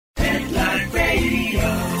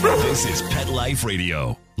This is Pet Life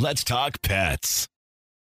Radio. Let's talk pets.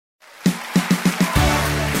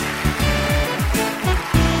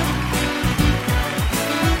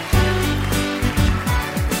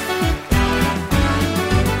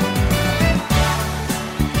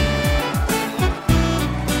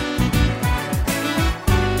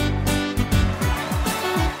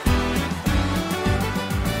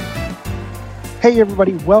 Hey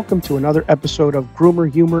everybody, welcome to another episode of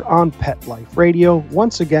Groomer Humor on Pet Life Radio.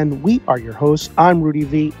 Once again, we are your hosts. I'm Rudy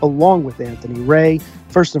V, along with Anthony Ray.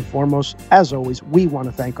 First and foremost, as always, we want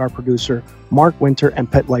to thank our producer, Mark Winter,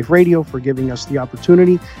 and Pet Life Radio for giving us the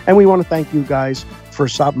opportunity. And we want to thank you guys for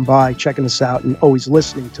stopping by, checking us out, and always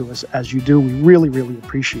listening to us as you do. We really, really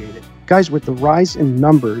appreciate it. Guys, with the rise in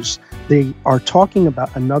numbers, they are talking about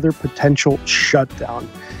another potential shutdown.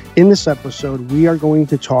 In this episode, we are going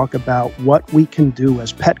to talk about what we can do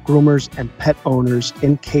as pet groomers and pet owners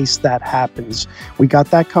in case that happens. We got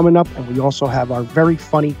that coming up, and we also have our very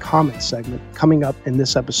funny comment segment coming up in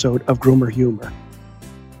this episode of Groomer Humor.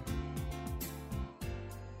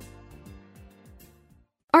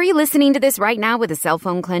 Are you listening to this right now with a cell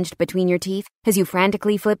phone clenched between your teeth as you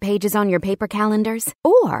frantically flip pages on your paper calendars?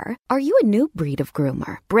 Or are you a new breed of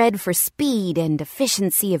groomer, bred for speed and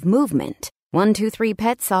efficiency of movement?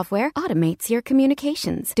 123Pet software automates your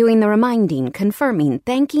communications, doing the reminding, confirming,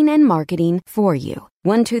 thanking, and marketing for you.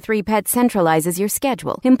 123Pet centralizes your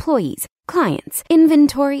schedule, employees, clients,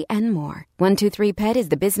 inventory, and more. 123Pet is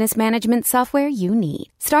the business management software you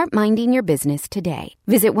need. Start minding your business today.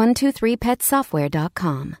 Visit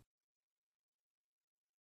 123petsoftware.com.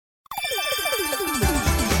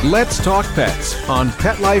 Let's Talk Pets on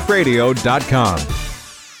PetLifeRadio.com.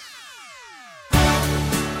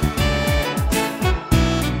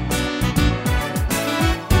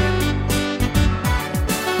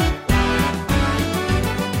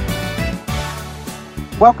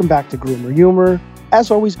 Welcome back to Groomer Humor.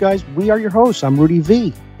 As always, guys, we are your hosts. I'm Rudy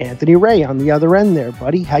V. Anthony Ray on the other end there,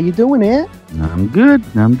 buddy. How you doing, Ant? I'm good.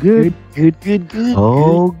 Good.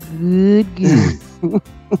 Oh, good.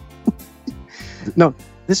 No,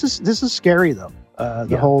 this is scary though.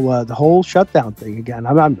 The whole shutdown thing again.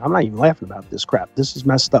 I'm not even laughing about this crap. This is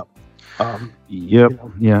messed up. Yeah.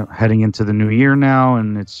 Heading into the new year now,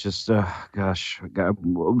 and it's just, first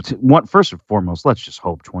and foremost, let's just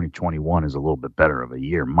hope 2021 is a little bit better of a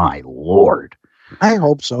year. My Lord. I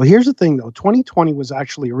hope so. Here's the thing, though. 2020 was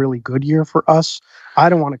actually a really good year for us. I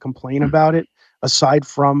don't want to complain about it, aside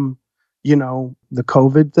from, the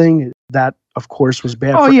COVID thing. That, of course, was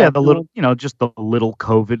bad. Oh, yeah, everyone. Just the little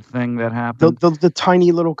COVID thing that happened. The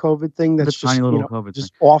tiny little COVID thing that's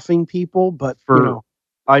just offing people. But,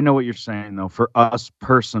 I know what you're saying, though. For us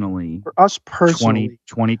personally,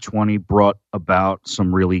 2020 brought about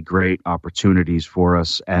some really great opportunities for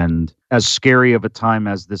us. And as scary of a time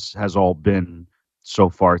as this has all been, so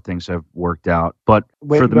far things have worked out. But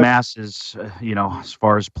for the masses, as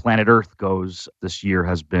far as planet Earth goes, this year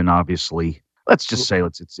has been obviously, let's just say,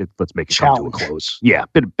 let's make it come to a close. Yeah,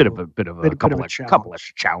 a couple extra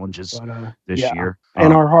challenges this year.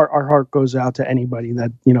 And our heart goes out to anybody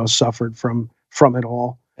that suffered from it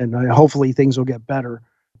all, and hopefully things will get better.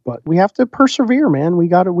 But we have to persevere, man. We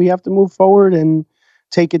have to move forward and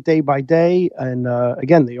take it day by day. And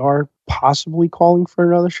again, they are possibly calling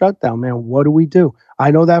for another shutdown, man. What do we do?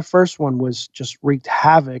 I know that first one was just wreaked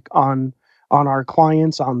havoc on our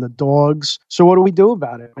clients, on the dogs. So what do we do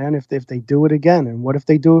about it, man? If they do it again, and what if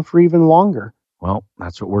they do it for even longer? Well,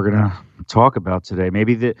 that's what we're gonna talk about today.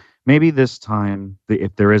 Maybe this time,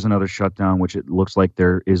 if there is another shutdown, which it looks like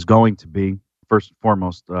there is going to be. First and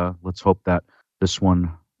foremost, let's hope that this one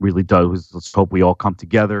really does. Let's hope we all come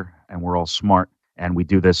together and we're all smart and we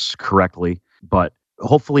do this correctly. But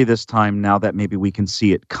hopefully this time, now that maybe we can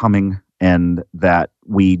see it coming and that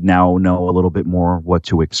we now know a little bit more what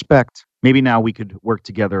to expect, maybe now we could work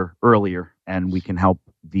together earlier and we can help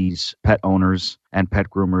these pet owners and pet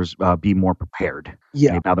groomers be more prepared.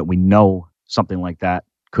 Yeah. Maybe now that we know something like that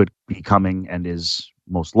could be coming and is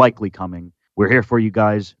most likely coming, we're here for you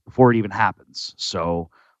guys before it even happens. So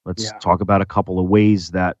let's talk about a couple of ways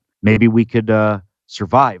that maybe we could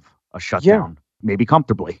survive a shutdown, maybe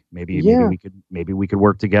comfortably. Maybe we could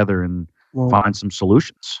work together and find some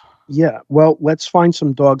solutions. Yeah, well, let's find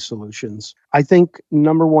some dog solutions. I think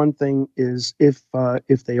number one thing is if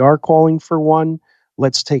they are calling for one,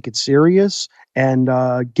 let's take it serious and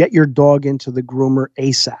get your dog into the groomer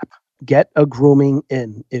ASAP. Get a grooming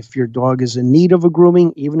in. If your dog is in need of a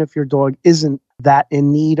grooming, even if your dog isn't that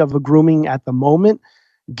in need of a grooming at the moment,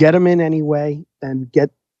 get them in anyway and get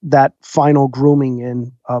that final grooming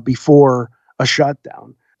in before a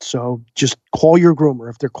shutdown. So just call your groomer.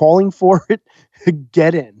 If they're calling for it,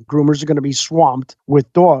 get in. Groomers are going to be swamped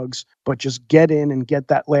with dogs, but just get in and get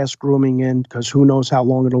that last grooming in, because who knows how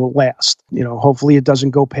long it'll last. Hopefully it doesn't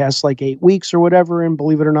go past like 8 weeks or whatever. And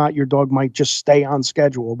believe it or not, your dog might just stay on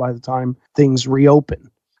schedule by the time things reopen.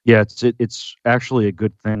 Yeah, it's actually a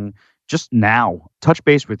good thing. Just now, touch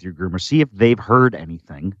base with your groomer. See if they've heard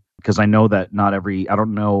anything. Because I know that I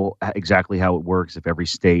don't know exactly how it works, if every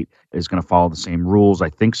state is going to follow the same rules.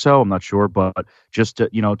 I think so. I'm not sure. But just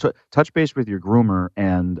to touch base with your groomer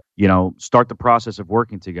and, start the process of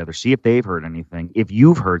working together. See if they've heard anything. If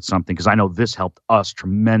you've heard something, because I know this helped us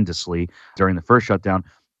tremendously during the first shutdown.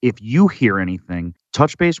 If you hear anything,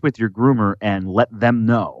 touch base with your groomer and let them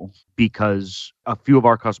know, because a few of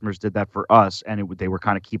our customers did that for us, and they were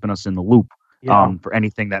kind of keeping us in the loop. Yeah. For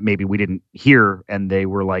anything that maybe we didn't hear, and they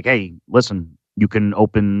were like, hey, listen, you can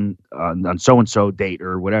open on so-and-so date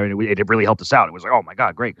or whatever. It really helped us out. It was like, oh my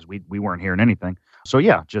God, great, because we weren't hearing anything. So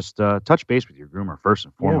yeah, just touch base with your groomer first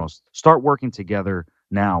and foremost. Start working together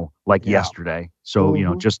now, like yesterday. So,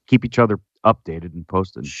 just keep each other updated and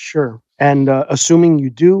posted. Sure. And assuming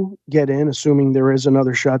you do get in, assuming there is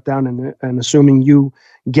another shutdown, and assuming you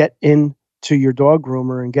get in to your dog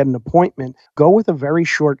groomer and get an appointment, go with a very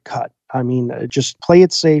short cut. I mean, just play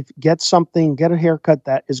it safe, get a haircut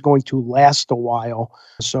that is going to last a while.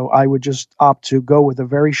 So I would just opt to go with a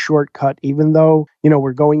very short cut, even though,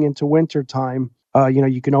 we're going into winter time.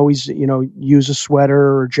 You can always, use a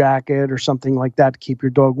sweater or jacket or something like that to keep your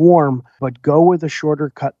dog warm, but go with a shorter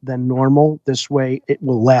cut than normal. This way it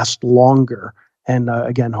will last longer. And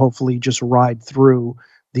again, hopefully just ride through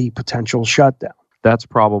the potential shutdown. That's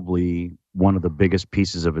probably one of the biggest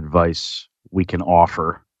pieces of advice we can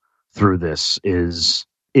offer through this is,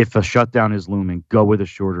 if a shutdown is looming, go with a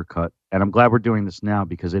shorter cut. And I'm glad we're doing this now,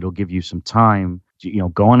 because it'll give you some time.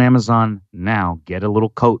 Go on Amazon now, get a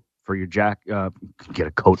little coat for your get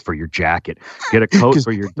a coat for your jacket, get a coat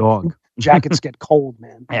for your dog. Jackets get cold,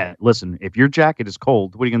 man. Yeah, listen, if your jacket is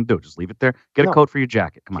cold, what are you going to do? Just leave it there? Get a coat for your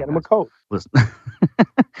jacket. Come on, get him a coat. Listen,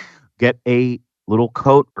 get a little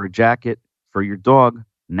coat or a jacket for your dog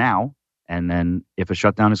now. And then if a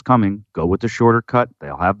shutdown is coming, go with the shorter cut.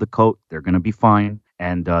 They'll have the coat. They're going to be fine.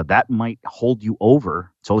 And that might hold you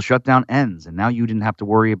over till the shutdown ends. And now you didn't have to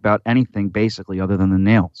worry about anything basically other than the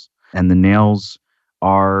nails. And the nails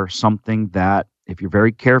are something that, if you're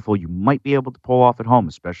very careful, you might be able to pull off at home,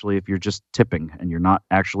 especially if you're just tipping and you're not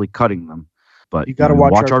actually cutting them. But you got to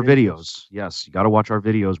watch our videos. Yes, you got to watch our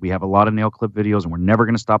videos. We have a lot of nail clip videos, and we're never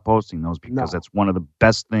going to stop posting those, because that's one of the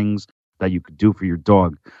best things that you could do for your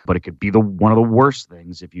dog. But it could be one of the worst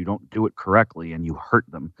things if you don't do it correctly and you hurt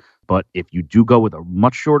them. But if you do go with a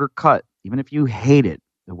much shorter cut, even if you hate it,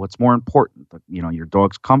 what's more important, your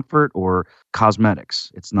dog's comfort or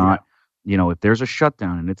cosmetics? It's not, if there's a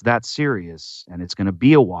shutdown and it's that serious and it's going to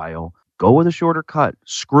be a while, go with a shorter cut.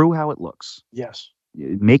 Screw how it looks. Yes.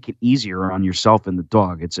 Make it easier on yourself and the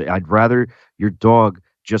dog. I'd rather your dog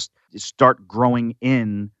just start growing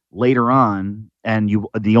in later on, and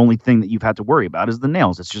the only thing that you've had to worry about is the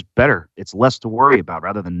nails. It's just better. It's less to worry about,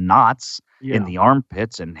 rather than knots in the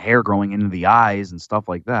armpits and hair growing into the eyes and stuff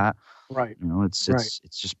like that. Right. It's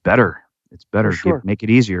just better. It's better. Sure. Make it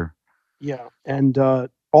easier. Yeah. And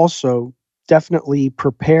also definitely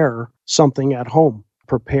prepare something at home.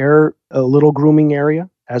 Prepare a little grooming area,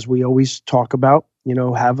 as we always talk about.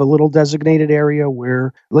 Have a little designated area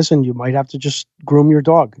where, listen, you might have to just groom your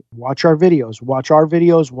dog. Watch our videos.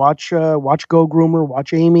 Watch Go Groomer.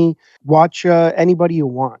 Watch Amy. Watch anybody you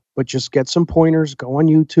want. But just get some pointers. Go on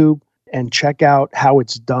YouTube and check out how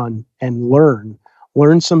it's done and learn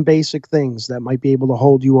some basic things that might be able to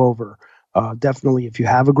hold you over. Definitely, if you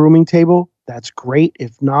have a grooming table, that's great.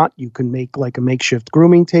 If not, you can make like a makeshift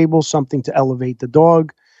grooming table, something to elevate the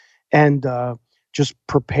dog, and just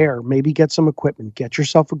prepare. Maybe get some equipment. Get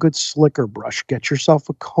yourself a good slicker brush. Get yourself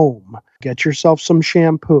a comb. Get yourself some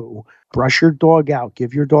shampoo. Brush your dog out.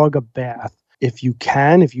 Give your dog a bath. If you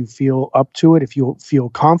can, if you feel up to it, if you feel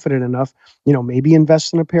confident enough, maybe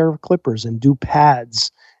invest in a pair of clippers and do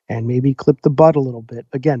pads and maybe clip the butt a little bit.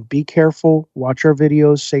 Again, be careful. Watch our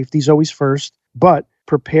videos. Safety's always first. But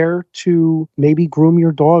prepare to maybe groom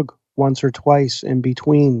your dog once or twice in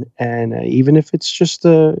between. And even if it's just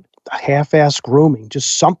a half-ass grooming,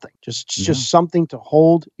 just something, just something to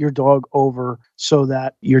hold your dog over so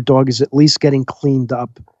that your dog is at least getting cleaned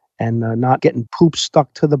up and not getting poop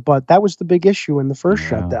stuck to the butt. That was the big issue in the first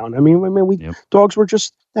shutdown. I mean, dogs were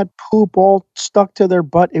just that poop all stuck to their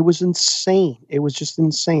butt. It was insane. It was just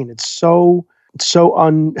insane. It's so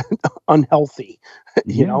unhealthy,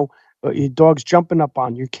 you know. Your dog's jumping up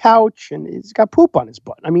on your couch and he's got poop on his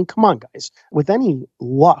butt. I mean, come on, guys. With any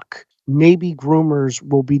luck, maybe groomers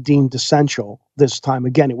will be deemed essential this time.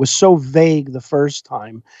 Again, it was so vague the first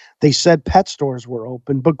time. They said pet stores were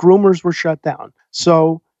open, but groomers were shut down.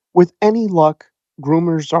 So with any luck,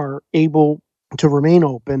 groomers are able to remain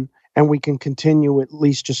open and we can continue at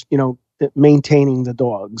least just, maintaining the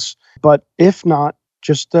dogs. But if not,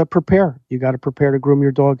 just prepare. You got to prepare to groom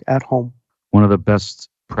your dog at home. One of the best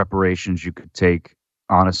preparations you could take,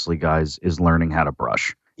 honestly, guys, is learning how to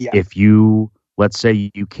brush. Yeah. If you, let's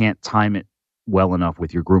say you can't time it well enough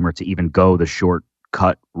with your groomer to even go the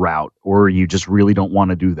shortcut route, or you just really don't want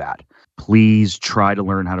to do that, please try to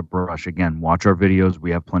learn how to brush. Again, watch our videos.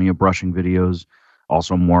 We have plenty of brushing videos,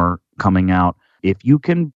 also more coming out. If you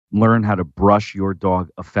can learn how to brush your dog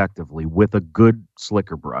effectively with a good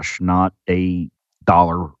slicker brush, not a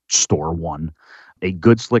dollar store one, a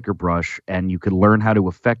good slicker brush, and you can learn how to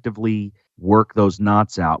effectively work those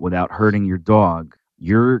knots out without hurting your dog,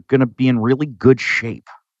 you're going to be in really good shape.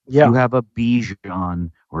 Yeah. If you have a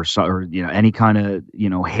Bichon or any kind of,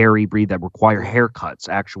 hairy breed that require haircuts,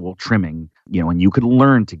 actual trimming, and you could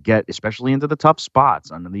learn to get, especially into the tough spots,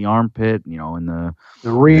 under the armpit, in the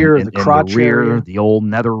rear, the crotch area, the old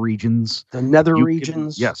nether regions. The nether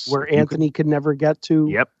regions, yes, where Anthony could never get to.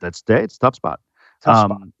 Yep, it's a tough spot.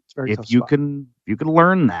 If you can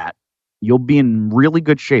learn that, you'll be in really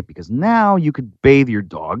good shape, because now you could bathe your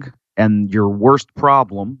dog, and your worst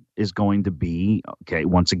problem is going to be, okay,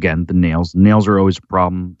 once again, the nails. Nails are always a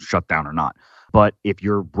problem, shut down or not. But if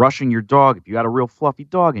you're brushing your dog, if you got a real fluffy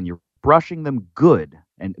dog and you're brushing them good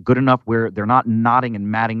and good enough where they're not knotting and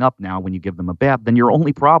matting up now when you give them a bath, then your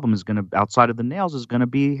only problem is going to, outside of the nails, is going to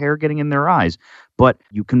be hair getting in their eyes. But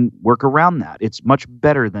you can work around that. It's much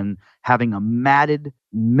better than having a matted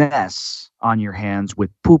mess on your hands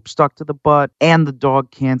with poop stuck to the butt and the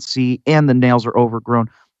dog can't see and the nails are overgrown.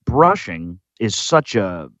 Brushing is such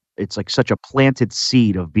a planted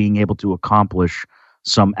seed of being able to accomplish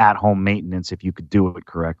some at-home maintenance if you could do it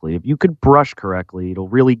correctly. If you could brush correctly, it'll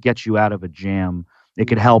really get you out of a jam. It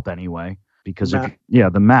could help anyway, because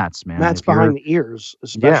the mats, man. Mats behind the ears,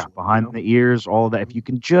 especially. Yeah, behind the ears, all of that. If you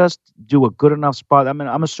can just do a good enough spot, I mean,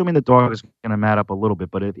 I'm assuming the dog is going to mat up a little bit,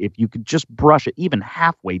 but if you could just brush it even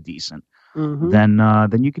halfway decent,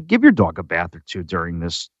 then you could give your dog a bath or two during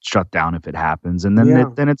this shutdown if it happens. And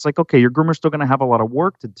then then it's like, okay, your groomer's still going to have a lot of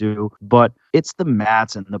work to do, but it's the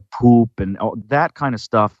mats and the poop and all that kind of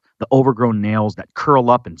stuff, the overgrown nails that curl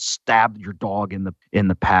up and stab your dog in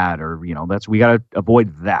the pad, or we got to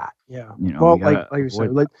avoid that. Yeah. Well, like you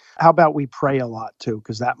said, how about we pray a lot too,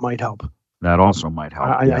 because that might help. That also might help.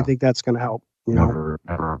 I think that's going to help. Never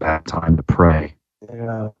a bad time to pray.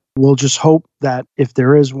 Yeah. We'll just hope that if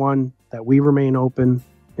there is one, that we remain open.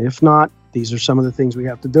 If not, these are some of the things we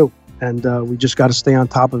have to do. And we just got to stay on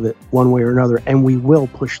top of it one way or another. And we will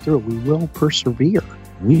push through. We will persevere.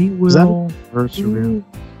 We will persevere.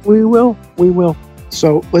 We will.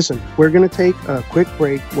 So listen, we're going to take a quick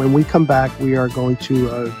break. When we come back, we are going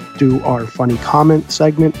to do our funny comment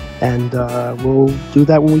segment. And we'll do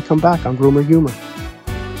that when we come back on Groomer Humor.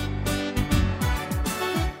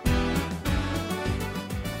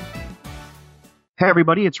 Hey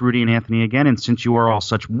everybody, it's Rudy and Anthony again, and since you are all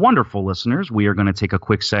such wonderful listeners, we are going to take a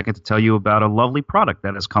quick second to tell you about a lovely product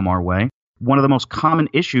that has come our way. One of the most common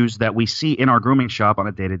issues that we see in our grooming shop on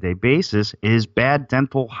a day-to-day basis is bad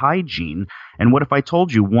dental hygiene. And what if I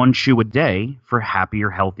told you one chew a day for happier,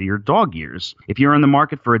 healthier dog years? If you're in the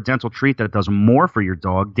market for a dental treat that does more for your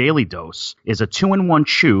dog, Daily Dose is a 2-in-1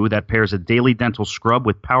 chew that pairs a daily dental scrub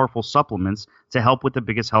with powerful supplements to help with the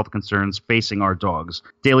biggest health concerns facing our dogs.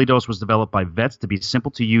 Daily Dose was developed by vets to be simple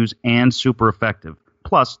to use and super effective.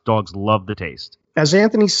 Plus, dogs love the taste. As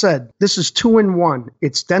Anthony said, this is 2-in-1.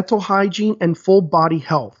 It's dental hygiene and full body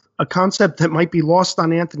health, a concept that might be lost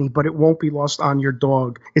on Anthony, but it won't be lost on your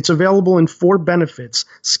dog. It's available in 4 benefits: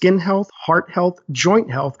 skin health, heart health,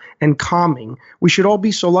 joint health, and calming. We should all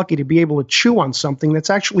be so lucky to be able to chew on something that's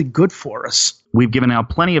actually good for us. We've given out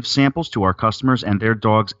plenty of samples to our customers, and their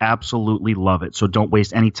dogs absolutely love it. So don't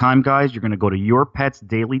waste any time, guys. You're going to go to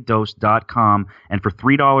yourpetsdailydose.com, and for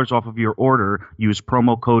 $3 off of your order, use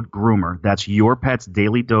promo code GROOMER. That's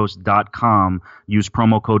yourpetsdailydose.com. Use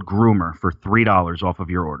promo code GROOMER for $3 off of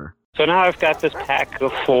your order. So now I've got this pack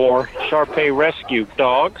of 4 Shar-Pei Rescue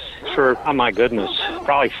dogs for, oh my goodness,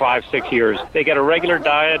 probably 5-6 years. They get a regular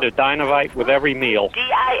diet of Dinovite with every meal.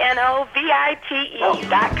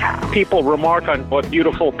 DINOVITE.com. People remark on what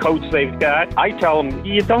beautiful coats they've got. I tell them,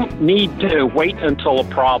 you don't need to wait until a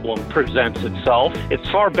problem presents itself. It's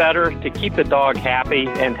far better to keep the dog happy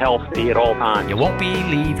and healthy at all times. You won't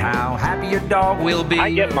believe how happy your dog will be.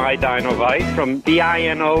 I get my Dinovite from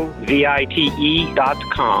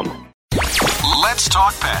DINOVITE.com. Let's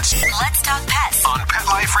talk pets Let's talk pets on Pet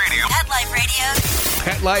Life Radio. Pet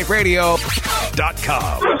Life Radio.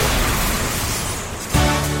 PetLifeRadio.com.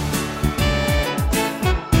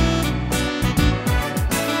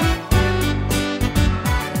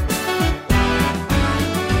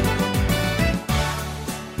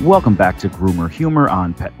 Welcome back to Groomer Humor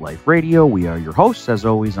on Pet Life Radio. We are your hosts. As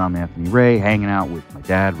always, I'm Anthony Ray, hanging out with my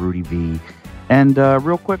dad, Rudy V. And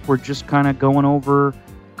real quick, we're just kind of going over a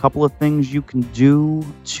couple of things you can do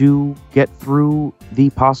to get through the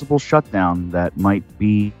possible shutdown that might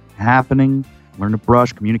be happening. Learn to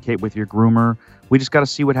brush, communicate with your groomer. We just got to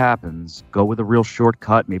see what happens. Go with a real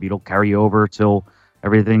shortcut. Maybe it'll carry over till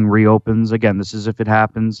everything reopens. Again, this is if it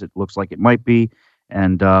happens. It looks like it might be.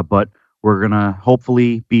 And but we're going to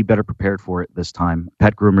hopefully be better prepared for it this time,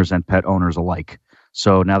 pet groomers and pet owners alike.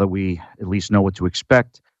 So now that we at least know what to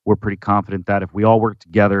expect, we're pretty confident that if we all work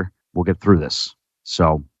together, we'll get through this.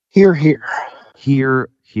 So Here, here.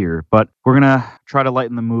 here. But we're going to try to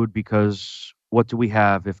lighten the mood because what do we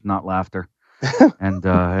have if not laughter? And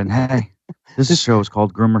hey, this show is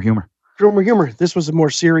called Groomer Humor. Groomer Humor. This was a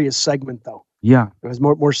more serious segment, though. Yeah. It was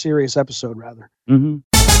more serious episode, rather. Mm-hmm.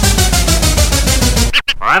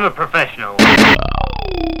 I'm a professional.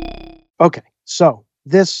 Okay, so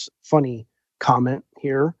this funny comment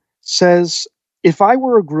here says, if I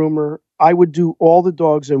were a groomer, I would do all the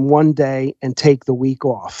dogs in one day and take the week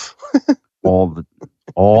off. all the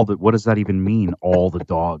what does that even mean? All the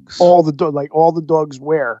dogs. all the dogs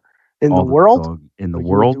where? In the world? In the Like,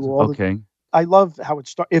 you world? would do all the- Okay. I love how it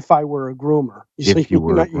starts. If I were a groomer. If you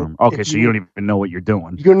were a groomer. Okay, so you don't even know what you're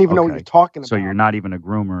doing. You don't even know what Okay. you're talking about. So you're not even a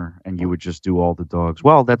groomer, and you would just do all the dogs.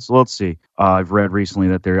 Well, let's see. I've read recently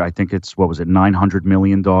that I think it's, 900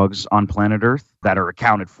 million dogs on planet Earth that are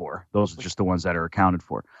accounted for. Those are just the ones that are accounted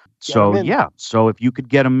for. So yeah, so if you could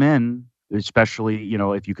get them in, especially,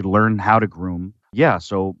 if you could learn how to groom. Yeah,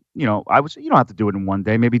 so, I would say you don't have to do it in one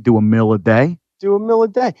day. Maybe do a mill a day. Do a mill a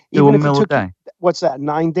day. Do a mill a day. What's that,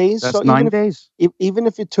 9 days? That's so 9 days. Even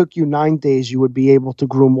if it took you 9 days, you would be able to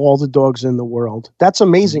groom all the dogs in the world. That's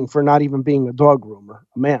amazing for not even being a dog groomer.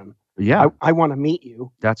 Man, Yeah, I want to meet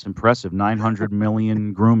you. that's impressive. 900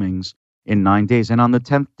 million groomings in 9 days. And on the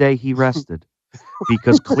 10th day, he rested.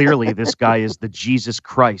 Because clearly this guy is the Jesus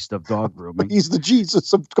Christ of dog grooming. He's the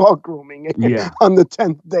Jesus of dog grooming. Yeah. On the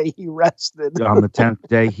 10th day, he rested. On the 10th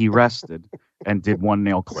day, he rested and did one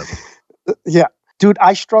nail clip. Yeah. Dude,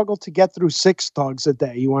 I struggle to get through 6 dogs a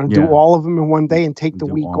day. You want to do Yeah. all of them in one day and take the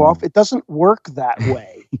Do week all off? of It doesn't work that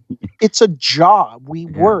way. It's a job. We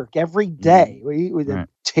Yeah. work every day. We Right.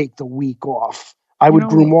 take the week off. I would know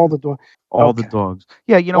groom what? all the dogs. All the dogs.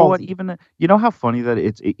 Yeah, you know All what? the- Even how funny that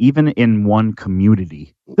it's even in one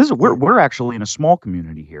community. We're actually in a small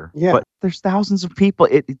community here. Yeah. But there's thousands of people.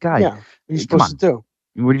 Guys, Yeah. What are you come supposed to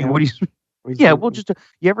do? what do you? Yeah. What do you? What are you Yeah, supposed well, to just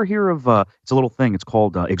you ever hear of? It's a little thing. It's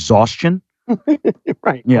called exhaustion. do?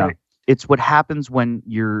 Right. Yeah. Right. It's what happens when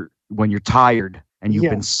you're tired and you've Yeah.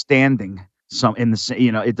 been standing in the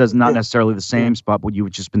same. It does not Yeah. necessarily the same spot, but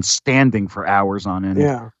you've just been standing for hours on end.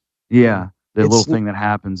 Yeah. Yeah. The It's little n- thing that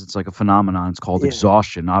happens, it's like a phenomenon. It's called Yeah.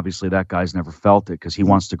 exhaustion. Obviously, that guy's never felt it because he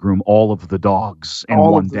wants to groom all of the dogs in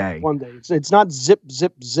All one of them, day. One day. It's not zip,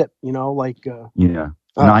 zip, zip. Like Yeah,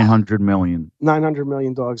 Uh, 900 million. 900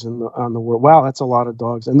 million dogs on the world. Wow, that's a lot of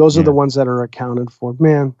dogs. And those are the Yeah. ones that are accounted for.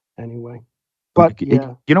 Man, anyway. But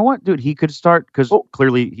yeah. You know what, dude? He could start because Oh.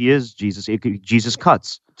 clearly he is Jesus. Jesus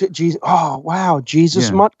cuts. Jesus, oh, wow. Jesus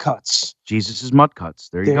Yeah. mutt cuts. Jesus' mud cuts.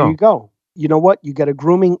 There you There go. you go. You know what? You get a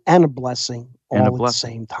grooming and a blessing And a all at the blessing.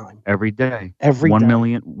 same time. Every day. Every 1 day.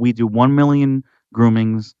 million. We do 1 million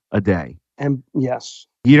groomings a day. And yes.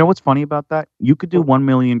 You know what's funny about that? You could do 1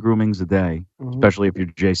 million groomings a day, Mhm. especially if you're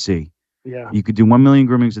JC. Yeah. You could do 1 million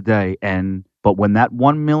groomings a day, but when that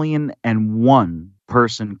 1,000,001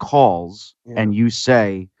 person calls Yeah. and you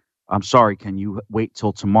say, "I'm sorry, can you wait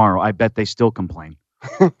till tomorrow?" I bet they still complain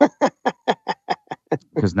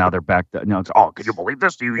because now they're back. It's, oh, can you believe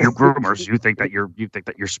this? You groomers, you think that you're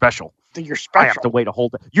special. You're I special. have to wait a whole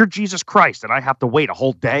day. You're Jesus Christ, and I have to wait a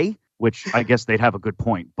whole day. Which I guess they'd have a good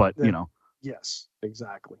point, but Yeah. Yes,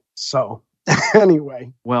 exactly. So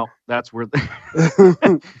anyway. well, that's where.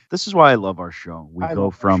 This is why I love our show. I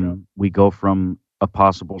love our We go from a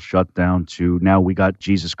possible shutdown to now we got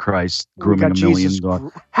Jesus Christ grooming $1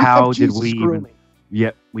 million. How did we even?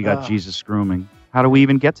 Yeah, we got Jesus grooming. How do we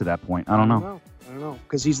even get to that point? I don't know. I don't know.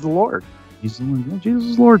 Because he's the Lord. He's the Lord. Yeah,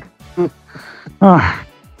 Jesus is Lord.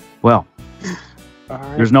 Well,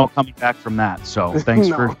 right. There's no coming back from that. So thanks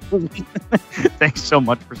thanks so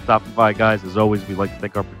much for stopping by, guys. As always, we'd like to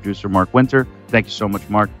thank our producer, Mark Winter. Thank you so much,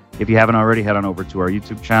 Mark. If you haven't already, head on over to our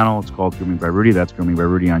YouTube channel. It's called Grooming by Rudy. That's Grooming by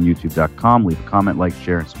Rudy on YouTube.com. Leave a comment, like,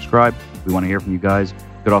 share, and subscribe. We want to hear from you guys.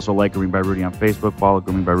 You could also like Grooming by Rudy on Facebook, follow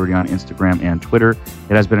Grooming by Rudy on Instagram and Twitter.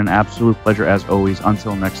 It has been an absolute pleasure as always.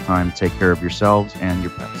 Until next time, take care of yourselves and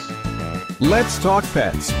your pets. Let's Talk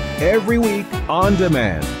Pets, every week on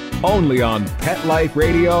demand, only on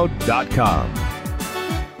PetLifeRadio.com.